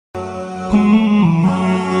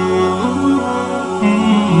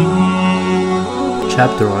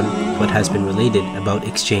Chapter on what has been related about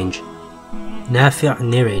exchange. Nafi'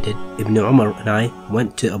 narrated, Ibn Umar and I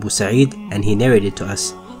went to Abu Sa'id and he narrated to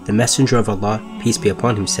us, the Messenger of Allah, peace be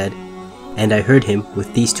upon him, said, and I heard him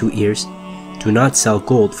with these two ears, do not sell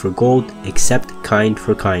gold for gold except kind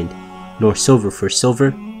for kind, nor silver for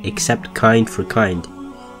silver except kind for kind.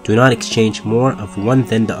 Do not exchange more of one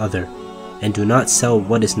than the other, and do not sell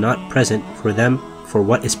what is not present for them for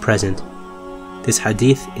what is present. This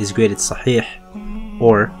hadith is graded sahih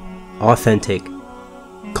or authentic.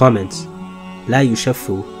 Comments. La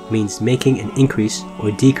yushaffu means making an increase or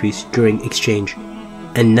decrease during exchange,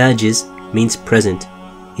 and najiz means present.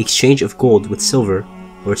 Exchange of gold with silver,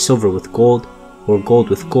 or silver with gold, or gold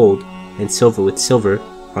with gold, and silver with silver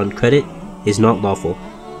on credit is not lawful.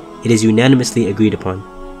 It is unanimously agreed upon.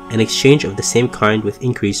 An exchange of the same kind with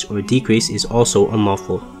increase or decrease is also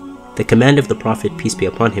unlawful. The command of the Prophet, peace be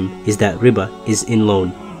upon him, is that riba is in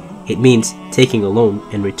loan. It means taking a loan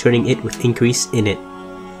and returning it with increase in it.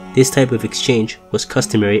 This type of exchange was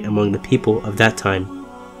customary among the people of that time.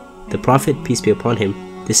 The Prophet, peace be upon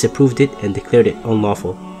him, disapproved it and declared it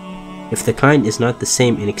unlawful. If the kind is not the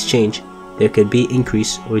same in exchange, there could be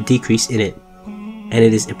increase or decrease in it, and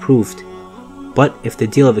it is approved. But if the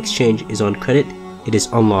deal of exchange is on credit, it is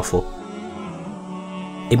unlawful.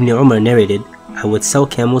 Ibn Umar narrated, I would sell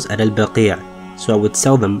camels at al-Baqi', so I would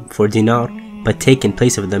sell them for dinar, but take in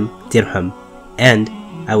place of them dirham, and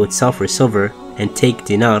I would sell for silver and take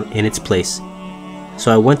dinar in its place.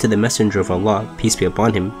 So I went to the Messenger of Allah, peace be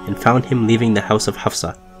upon him, and found him leaving the house of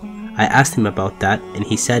Hafsa. I asked him about that, and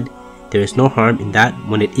he said, there is no harm in that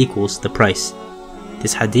when it equals the price.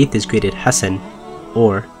 This hadith is graded Hasan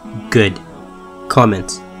or good.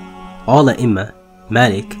 Comments. All A'imma,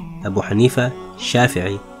 Malik, Abu Hanifa,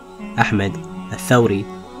 Shafi'i, Ahmed, Al-Thawri,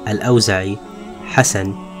 Al-Awza'i,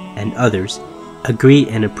 Hasan, and others agree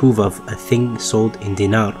and approve of a thing sold in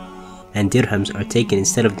dinar, and dirhams are taken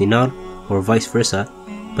instead of dinar or vice versa,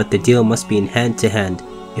 but the deal must be in hand to hand.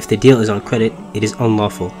 If the deal is on credit, it is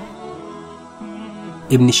unlawful.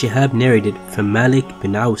 Ibn Shihab narrated from Malik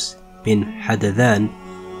bin Aus bin Hadathan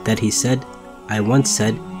that he said, I once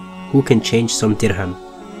said, who can change some dirham?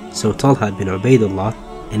 So Talha bin Ubaidullah,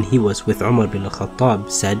 and he was with Umar bin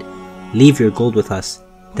al-Khattab, said, leave your gold with us,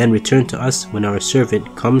 then return to us when our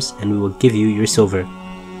servant comes and we will give you your silver.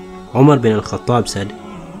 Umar bin al-Khattab said,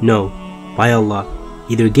 no, by Allah,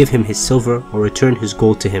 either give him his silver or return his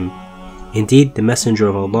gold to him. Indeed, the Messenger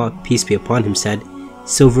of Allah, peace be upon him, said,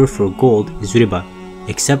 silver for gold is riba,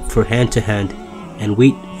 except for hand to hand, and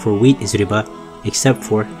wheat for wheat is riba, except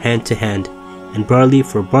for hand to hand, and barley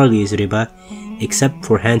for barley is riba, except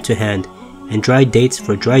for hand to hand, and dried dates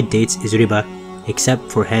for dried dates is riba,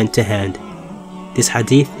 except for hand to hand. This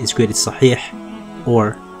hadith is graded sahih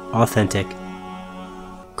or authentic.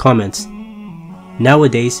 Comments.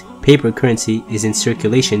 Nowadays, paper currency is in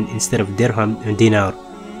circulation instead of dirham and dinar,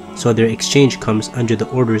 so their exchange comes under the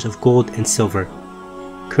orders of gold and silver.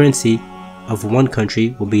 Currency of one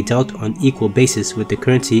country will be dealt on equal basis with the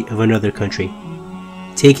currency of another country.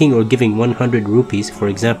 Taking or giving 100 rupees, for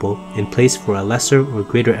example, in place for a lesser or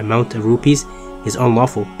greater amount of rupees is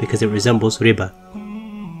unlawful because it resembles riba.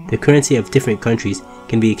 The currency of different countries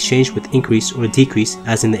can be exchanged with increase or decrease,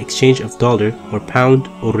 as in the exchange of dollar or pound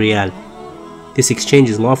or rial. This exchange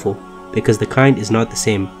is lawful because the kind is not the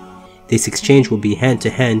same. This exchange will be hand to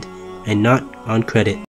hand and not on credit.